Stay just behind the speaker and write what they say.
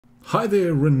Hi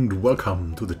there and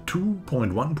welcome to the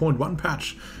 2.1.1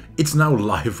 patch. It's now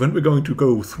live and we're going to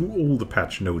go through all the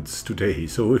patch notes today.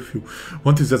 So if you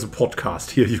want this as a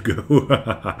podcast, here you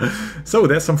go. So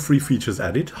there's some free features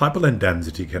added. Hyperlane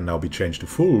density can now be changed to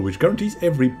full, which guarantees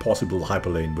every possible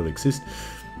hyperlane will exist.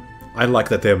 I like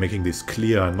that they're making this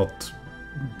clear and not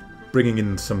bringing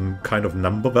in some kind of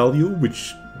number value,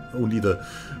 which only the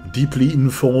deeply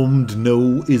informed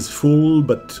know is full,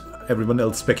 but everyone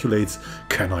else speculates,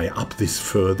 can I up this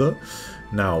further?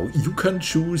 Now, you can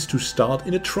choose to start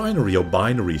in a trinary or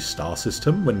binary star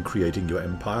system when creating your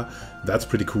empire. That's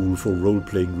pretty cool for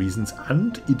role-playing reasons,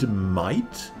 and it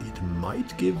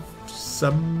might give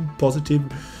some positive,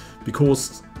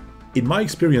 because in my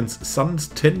experience, suns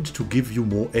tend to give you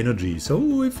more energy.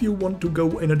 So if you want to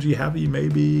go energy heavy,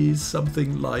 maybe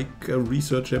something like a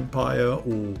research empire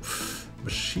or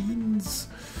machines,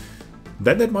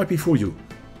 then that might be for you.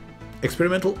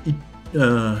 Experimental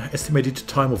estimated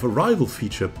time of arrival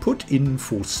feature put in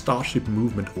for starship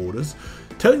movement orders,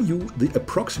 telling you the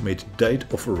approximate date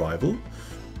of arrival.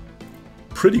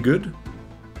 Pretty good.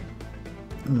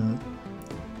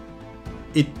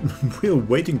 We're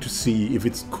waiting to see if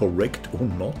it's correct or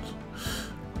not.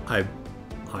 I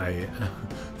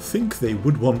think they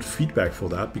would want feedback for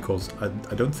that, because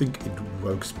I don't think it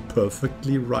works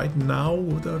perfectly right now,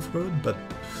 what I've heard, but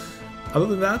other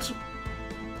than that,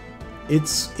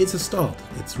 it's a start.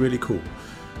 It's really cool.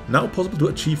 Now possible to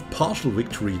achieve partial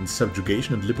victory in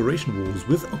subjugation and liberation wars,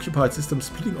 with occupied systems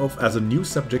splitting off as a new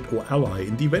subject or ally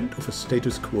in the event of a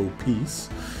status quo peace.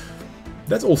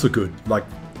 That's also good, like,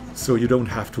 so you don't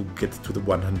have to get to the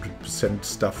 100%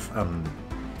 stuff and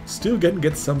still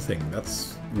get something.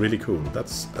 That's really cool.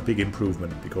 That's a big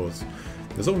improvement, because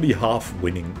there's only half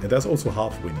winning, and there's also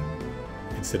half winning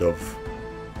instead of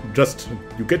just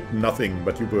you get nothing,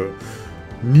 but you were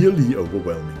nearly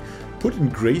overwhelming. Put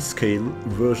in grayscale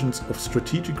versions of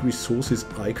strategic resources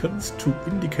icons to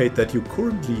indicate that you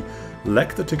currently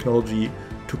lack the technology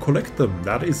to collect them.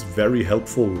 That is very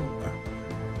helpful.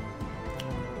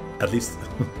 At least,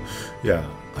 yeah.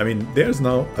 I mean, there's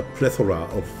now a plethora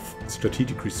of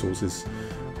strategic resources,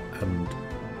 and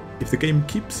if the game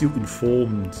keeps you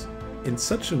informed in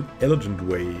such an elegant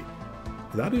way,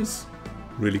 that is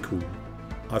really cool,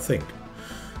 I think.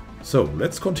 So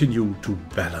let's continue to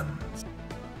balance.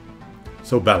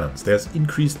 So balance. There's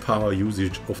increased power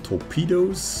usage of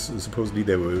torpedoes. Supposedly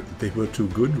they were too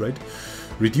good, right?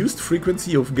 Reduced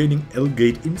frequency of gaining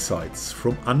L-gate insights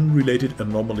from unrelated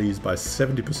anomalies by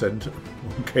 70%.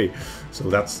 Okay, so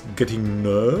that's getting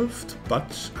nerfed,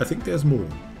 but I think there's more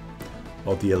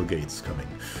about the L-gates coming.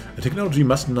 The technology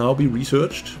must now be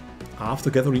researched after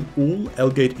gathering all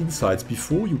L-gate insights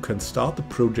before you can start the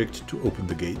project to open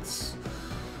the gates.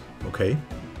 Okay,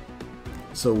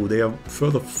 so they are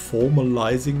further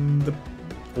formalizing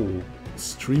or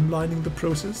streamlining the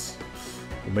process,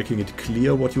 or making it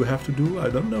clear what you have to do.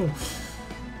 I don't know.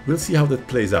 We'll see how that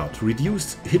plays out.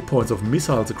 Reduced hit points of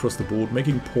missiles across the board,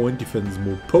 making point defense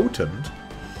more potent.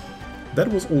 That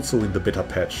was also in the beta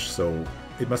patch, so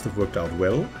it must have worked out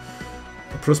well.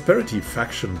 A prosperity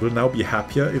faction will now be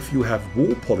happier if you have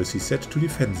war policy set to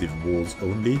defensive wars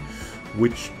only,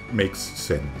 which makes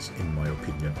sense in my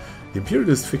opinion. The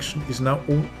imperialist faction is now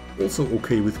also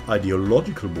okay with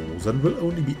ideological wars and will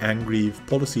only be angry if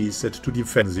policy is set to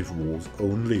defensive wars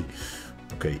only.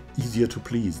 Okay, easier to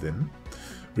please then.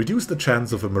 Reduce the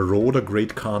chance of a marauder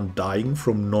Great Khan dying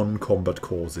from non-combat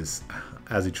causes,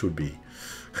 as it should be.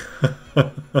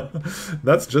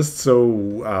 That's just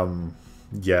so,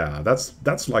 yeah,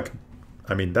 that's like,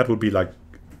 I mean, that would be like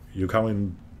you come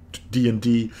in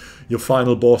D&D, your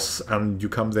final boss, and you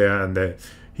come there and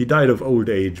he died of old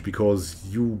age because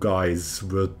you guys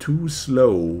were too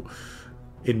slow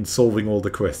in solving all the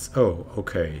quests. Oh,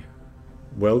 okay.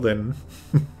 Well then.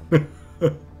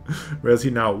 Where's he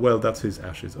now? Well, that's his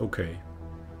ashes. Okay.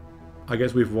 I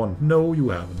guess we've won. No, you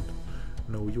haven't.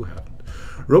 No, you haven't.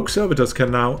 Rogue servitors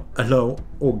can now allow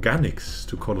organics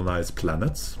to colonize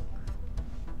planets.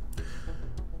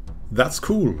 That's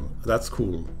cool. That's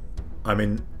cool. I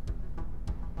mean,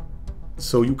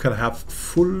 so you can have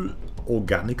full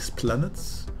organics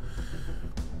planets,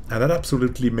 and that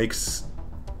absolutely makes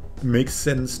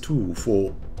sense too,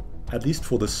 for at least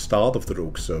for the start of the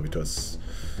rogue servitors.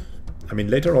 I mean,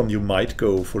 later on you might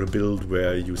go for a build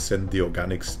where you send the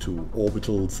organics to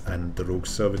orbitals and the rogue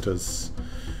servitors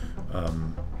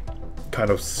kind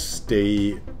of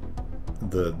stay,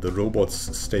 the robots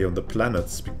stay on the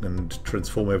planets and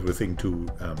transform everything to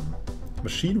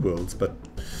machine worlds, but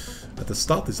at the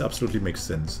start this absolutely makes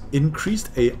sense.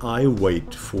 Increased AI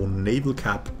weight for naval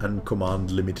cap and command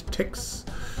limit techs.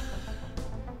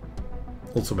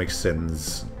 Also makes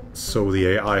sense. So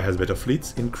the AI has better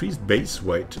fleets, increased base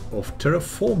weight of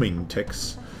terraforming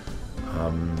techs.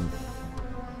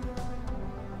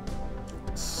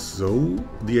 So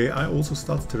the AI also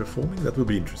starts terraforming? That will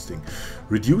be interesting.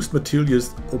 Reduced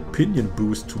materialist opinion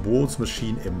boost towards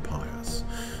machine empires.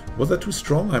 Was that too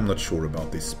strong? I'm not sure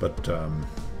about this, but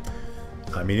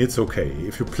I mean, it's okay.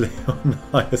 If you play on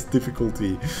highest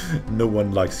difficulty, no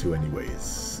one likes you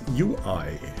anyways.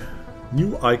 UI.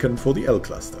 New icon for the L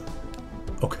cluster.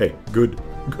 Okay, good.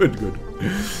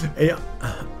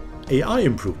 AI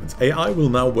improvements. AI will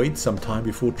now wait some time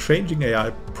before changing AI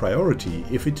priority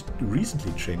if it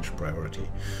recently changed priority.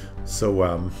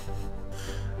 So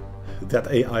that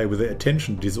AI with the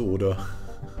attention disorder,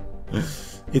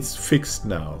 it's fixed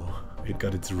now. It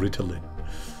got its Ritalin.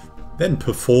 Then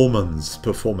performance.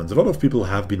 A lot of people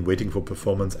have been waiting for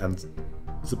performance, and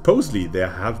supposedly there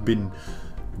have been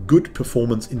good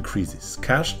performance increases.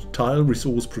 Cached tile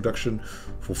resource production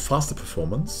for faster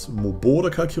performance. More border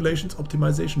calculations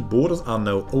optimization. Borders are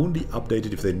now only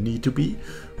updated if they need to be.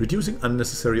 Reducing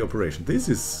unnecessary operation. This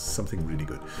is something really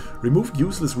good. Remove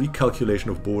useless recalculation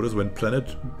of borders when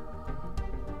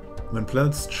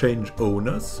planets change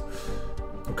owners.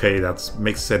 Okay, that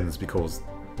makes sense because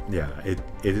yeah, it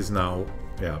is now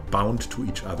bound to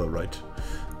each other, right?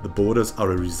 The borders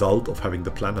are a result of having the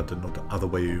planet and not the other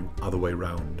way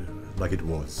around, like it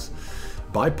was.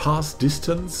 Bypass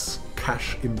distance,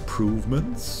 cache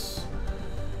improvements.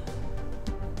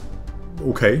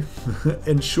 Okay.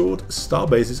 Ensured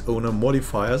starbases owner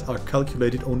modifiers are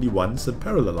calculated only once and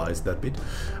parallelized that bit.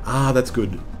 Ah, that's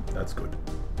good. That's good.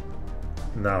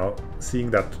 Now, seeing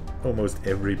that almost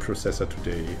every processor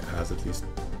today has at least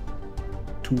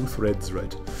 2 threads,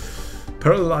 right?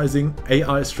 Parallelizing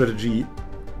AI strategy,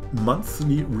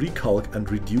 monthly recalc, and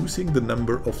reducing the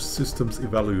number of systems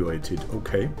evaluated.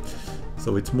 Okay,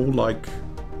 so it's more like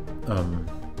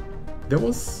there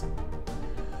was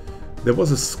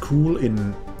a school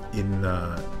in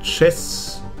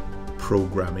chess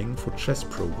programming, for chess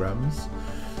programs,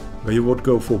 where you would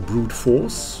go for brute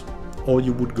force or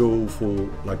you would go for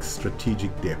like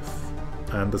strategic depth.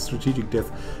 And the strategic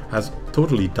depth has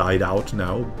totally died out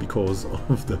now because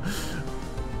of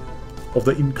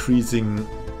the increasing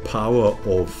power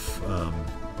of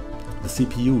the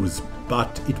CPUs.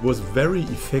 But it was very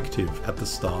effective at the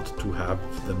start to have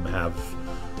them have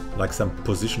like some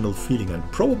positional feeling, and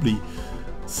probably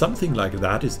something like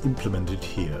that is implemented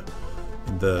here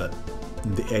in the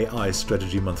AI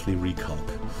strategy monthly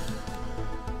recalc.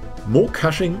 More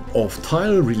caching of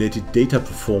tile-related data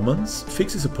performance.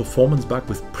 Fixes a performance bug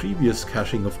with previous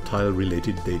caching of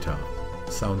tile-related data.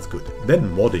 Sounds good. Then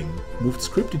modding. Moved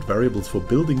scripted variables for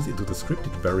buildings into the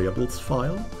scripted variables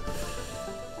file.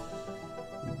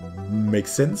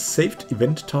 Makes sense. Saved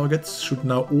event targets should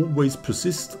now always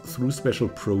persist through special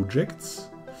projects.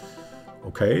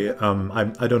 Okay,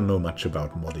 I don't know much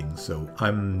about modding, so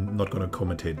I'm not going to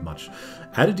commentate much.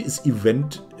 Added is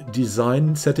event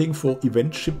design setting for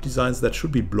event ship designs that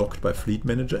should be blocked by Fleet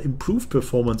Manager. Improved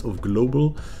performance of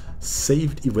global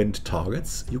saved event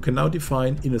targets. You can now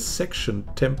define in a section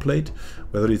template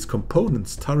whether it's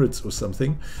components, turrets or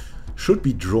something should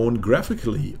be drawn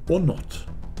graphically or not.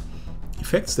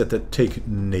 Effects that take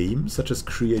name, such as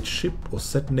create ship or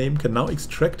set name, can now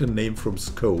extract a name from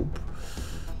scope.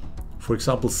 For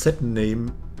example, set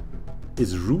name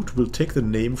is root will take the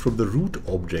name from the root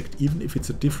object, even if it's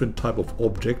a different type of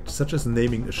object, such as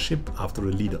naming a ship after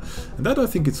a leader. And that I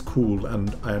think is cool,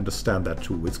 and I understand that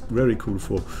too. It's very cool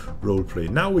for roleplay.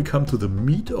 Now we come to the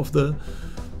meat of the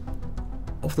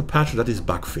patch, that is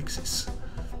bug fixes.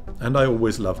 And I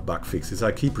always love bug fixes.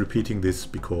 I keep repeating this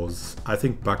because I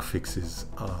think bug fixes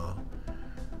are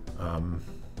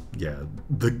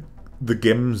the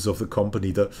gems of the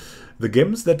company, the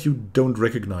gems that you don't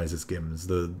recognize as gems,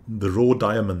 the raw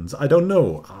diamonds. I don't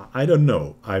know.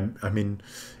 I mean,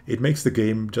 it makes the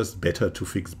game just better to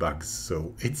fix bugs,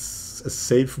 so it's a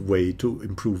safe way to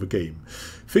improve a game.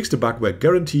 Fixed a bug where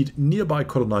guaranteed nearby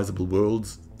colonizable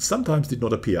worlds sometimes did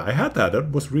not appear. I had that.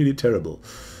 That was really terrible.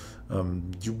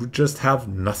 You would just have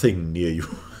nothing near you,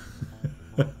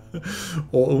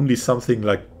 or only something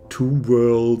like tomb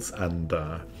worlds and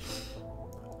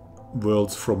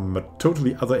worlds from a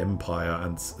totally other empire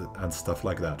and stuff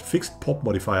like that. Fixed pop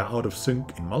modifier out of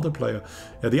sync in multiplayer.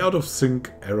 Yeah, the out of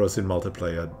sync errors in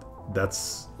multiplayer,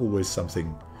 that's always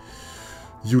something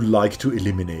you like to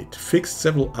eliminate. Fixed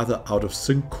several other out of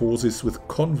sync causes with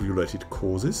convoluted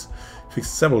causes.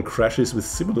 Fixed several crashes with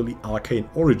similarly arcane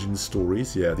origin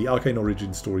stories. Yeah, the arcane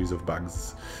origin stories of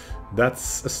bugs,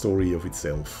 that's a story of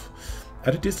itself.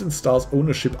 At a distant stars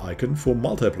ownership icon for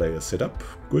multiplayer setup.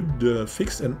 Good.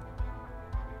 Fixed an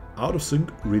out of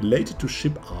sync related to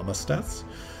ship armor stats.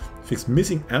 Fixed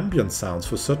missing ambient sounds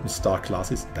for certain star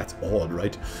classes. That's all,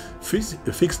 right?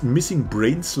 Fixed missing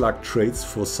brain slug traits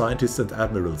for scientists and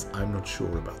admirals. I'm not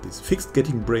sure about this. Fixed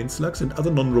getting brain slugs and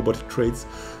other non-robotic traits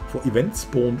for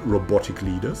event-spawned robotic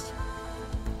leaders.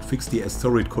 Fixed the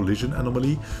asteroid collision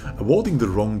anomaly, awarding the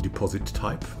wrong deposit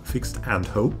type. Fixed and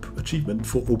hope achievement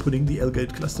for opening the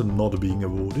L-Gate cluster not being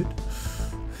awarded.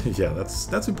 Yeah,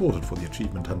 that's important for the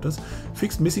achievement hunters.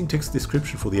 Fixed missing text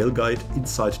description for the L-Guide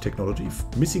inside technology.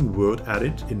 Missing word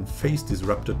added in phase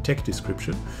disruptor tech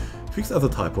description. Fixed other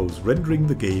typos, rendering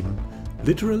the game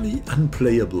literally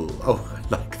unplayable. Oh, I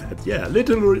like that. Yeah,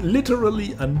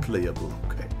 literally unplayable.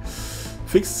 Okay.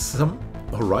 Fixed some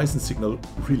horizon signal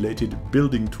related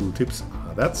building tooltips.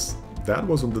 That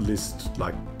was on the list.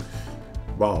 Like,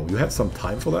 wow, you had some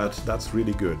time for that? That's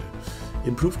really good.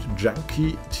 Improved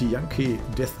janky Tiyanke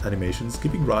death animations,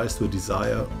 giving rise to a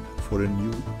desire for a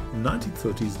new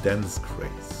 1930s dance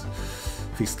craze.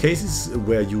 Fixed cases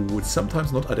where you would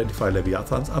sometimes not identify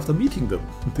Leviathans after meeting them.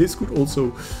 This could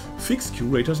also fix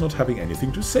curators not having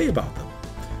anything to say about them.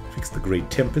 Fixed the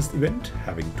Great Tempest event,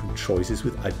 having two choices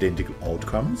with identical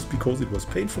outcomes because it was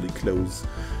painfully close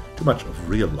to much of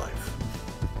real life.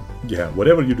 Yeah,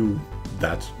 whatever you do,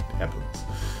 that happens.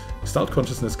 Start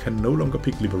Consciousness can no longer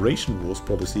pick Liberation Wars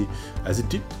policy as it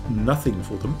did nothing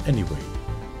for them anyway.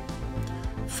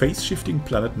 Phase-shifting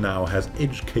planet now has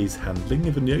edge case handling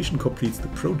if a nation completes the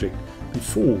project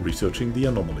before researching the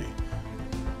anomaly.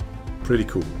 Pretty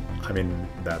cool. I mean,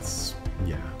 that's...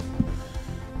 yeah.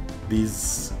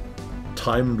 These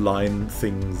timeline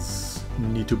things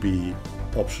need to be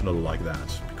optional like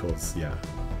that, because, yeah,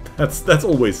 that's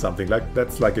always something.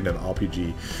 That's like in an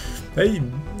RPG. Hey,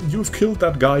 you've killed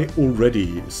that guy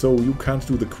already, so you can't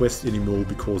do the quest anymore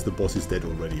because the boss is dead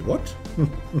already. What?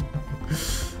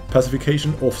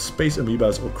 Pacification of space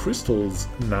amoebas or crystals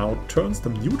now turns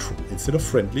them neutral instead of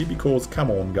friendly because, come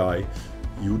on guy,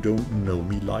 you don't know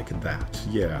me like that.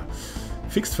 Yeah.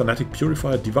 Fixed Fanatic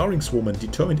Purifier, Devouring Swarm and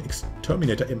Determined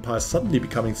Exterminator Empire suddenly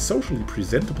becoming socially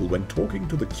presentable when talking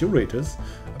to the curators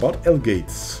about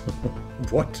L-Gates.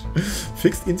 What?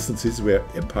 Fixed instances where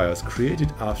empires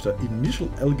created after initial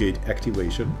L-Gate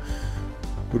activation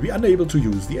would be unable to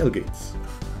use the L-Gates.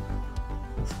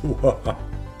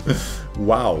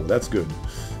 Wow, that's good.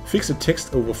 Fix a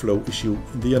text overflow issue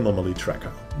in the anomaly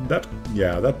tracker.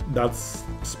 That's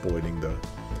spoiling the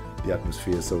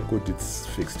atmosphere, so good it's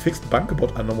fixed. Fixed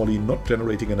Bunkerbot anomaly not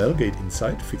generating an L-Gate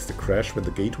insight. Fixed a crash when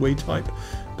the gateway type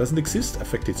doesn't exist.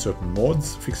 Affected certain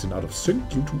mods. Fixed an out of sync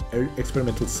due to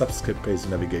experimental subscript-based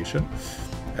navigation.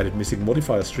 Added missing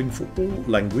modifier string for all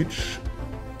languages.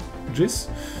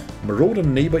 Marauder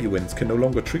neighbor events can no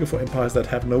longer trigger for empires that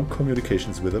have no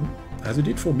communications with them, as it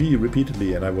did for me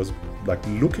repeatedly, and I was like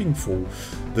looking for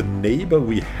the neighbor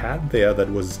we had there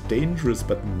that was dangerous,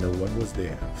 but no one was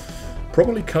there.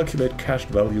 Properly calculate cached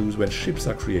values when ships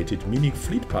are created, meaning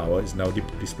fleet power is now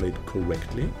displayed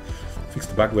correctly. Fixed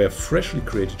the bug where freshly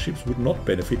created ships would not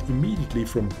benefit immediately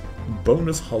from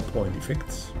bonus hull point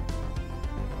effects.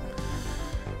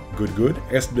 Good.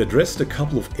 Addressed a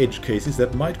couple of edge cases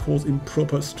that might cause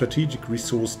improper strategic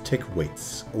resource tech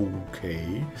weights.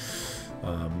 Okay.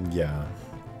 Yeah.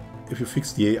 If you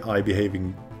fix the AI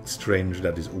behaving strange,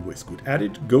 that is always good.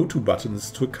 Added go-to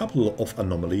buttons to a couple of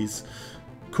anomalies.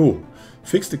 Cool.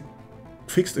 Fixed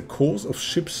a course of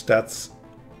ship stats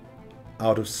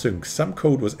out of sync. Some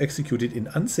code was executed in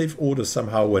unsafe order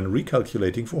somehow when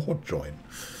recalculating for hot join.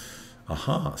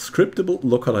 Aha. Scriptable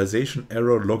localization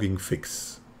error logging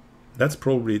fix.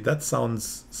 That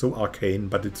sounds so arcane,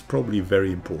 but it's probably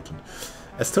very important.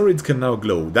 Asteroids can now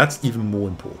glow. That's even more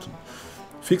important.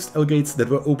 Fixed L-Gates that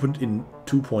were opened in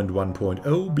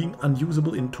 2.1.0 being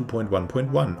unusable in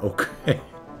 2.1.1. Okay.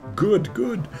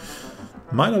 Good.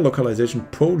 Minor localization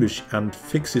Polish and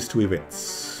fixes to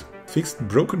events. Fixed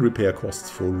broken repair costs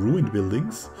for ruined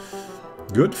buildings.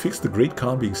 Good. Fixed the Great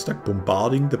Khan being stuck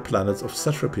bombarding the planets of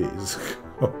satrapies.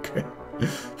 Okay.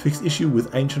 Fixed issue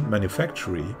with ancient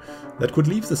manufactory that could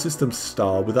leave the system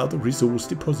star without a resource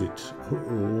deposit.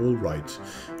 Alright.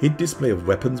 Hid display of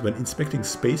weapons when inspecting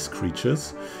space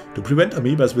creatures to prevent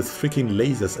amoebas with freaking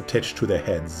lasers attached to their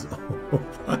heads.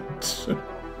 What?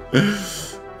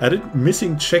 Added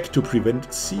missing check to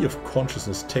prevent Sea of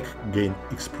Consciousness tech gain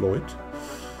exploit.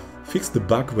 Fixed the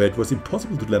bug where it was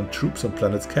impossible to land troops on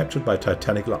planets captured by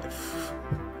Titanic life.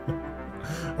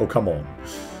 Oh, come on.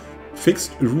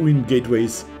 Fixed ruin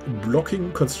gateways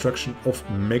blocking construction of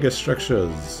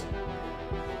megastructures.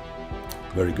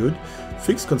 Very good.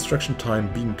 Fixed construction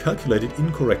time being calculated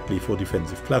incorrectly for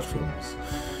defensive platforms.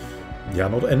 Yeah,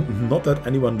 not that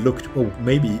anyone looked. Oh,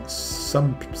 maybe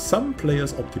some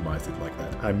players optimized it like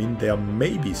that. I mean, there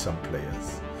may be some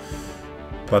players.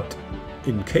 But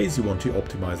in case you want to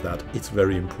optimize that, it's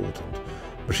very important.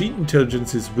 Machine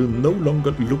intelligences will no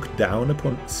longer look down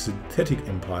upon synthetic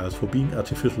empires for being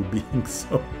artificial beings.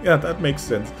 So, yeah, that makes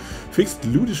sense. Fixed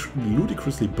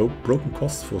ludicrously broken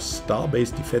costs for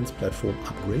star-based defense platform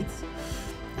upgrades.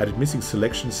 Added missing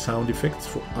selection sound effects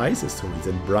for ice asteroids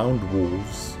and brown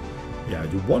wolves. Yeah,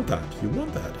 you want that. You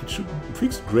want that. It should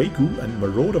fix grey goo and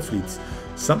marauder fleets,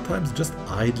 sometimes just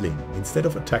idling instead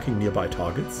of attacking nearby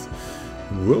targets.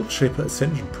 World Shaper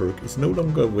Ascension perk is no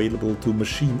longer available to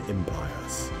machine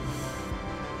empires.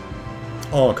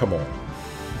 Oh, come on.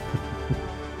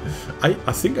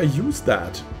 I think I used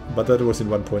that, but that was in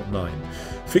 1.9.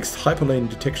 Fixed hyperlane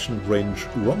detection range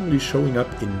wrongly showing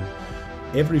up in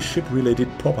every ship-related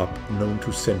pop-up known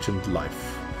to sentient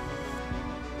life.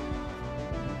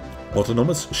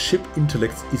 Autonomous ship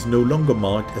intellect is no longer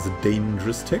marked as a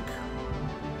dangerous tech.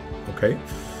 Okay.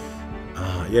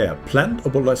 Yeah, planned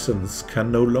obsolescence can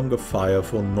no longer fire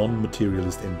for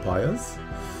non-materialist empires.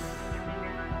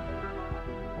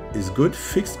 Is good.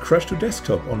 Fixed crash to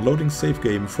desktop on loading save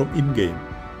game from in-game.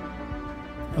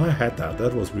 I had that.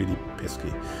 That was really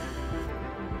pesky.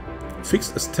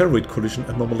 Fixed asteroid collision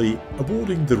anomaly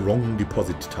awarding the wrong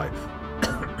deposit type.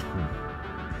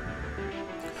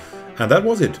 And that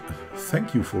was it.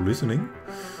 Thank you for listening.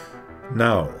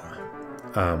 Now,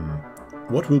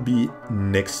 what will be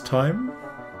next time?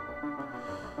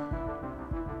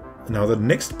 Now, the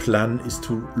next plan is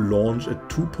to launch a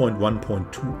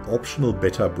 2.1.2 optional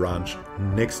beta branch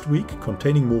next week,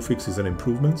 containing more fixes and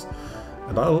improvements.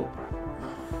 And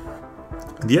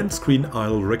in the end screen,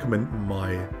 I'll recommend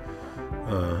my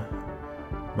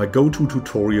my go-to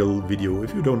tutorial video.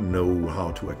 If you don't know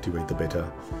how to activate the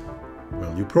beta,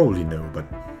 well, you probably know, but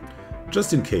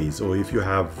just in case, or if you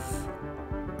have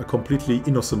a completely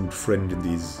innocent friend in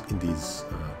these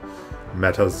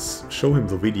matters, show him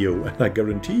the video, and I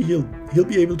guarantee he'll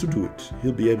be able to do it.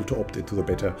 He'll be able to opt into the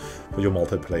beta for your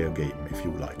multiplayer game if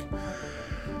you like.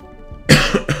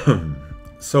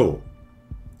 So,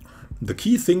 the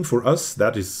key thing for us,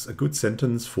 that is a good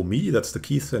sentence for me, that's the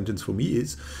key sentence for me,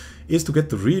 is to get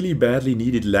the really badly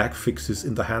needed lag fixes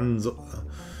in the hands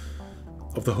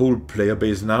of the whole player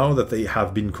base now that they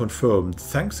have been confirmed.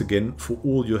 Thanks again for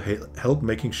all your help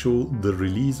making sure the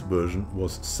release version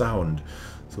was sound.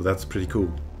 So that's pretty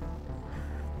cool.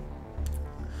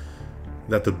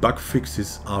 That the bug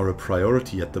fixes are a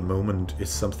priority at the moment is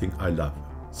something I love.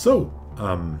 So,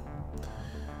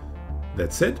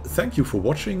 that said, thank you for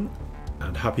watching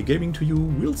and happy gaming to you.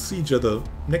 We'll see each other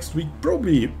next week,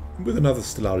 probably with another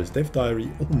Stellaris Dev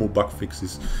Diary or more bug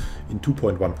fixes in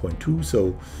 2.1.2.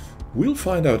 So we'll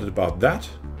find out about that.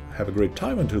 Have a great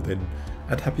time until then,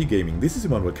 and happy gaming. This is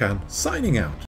Immanuel signing out.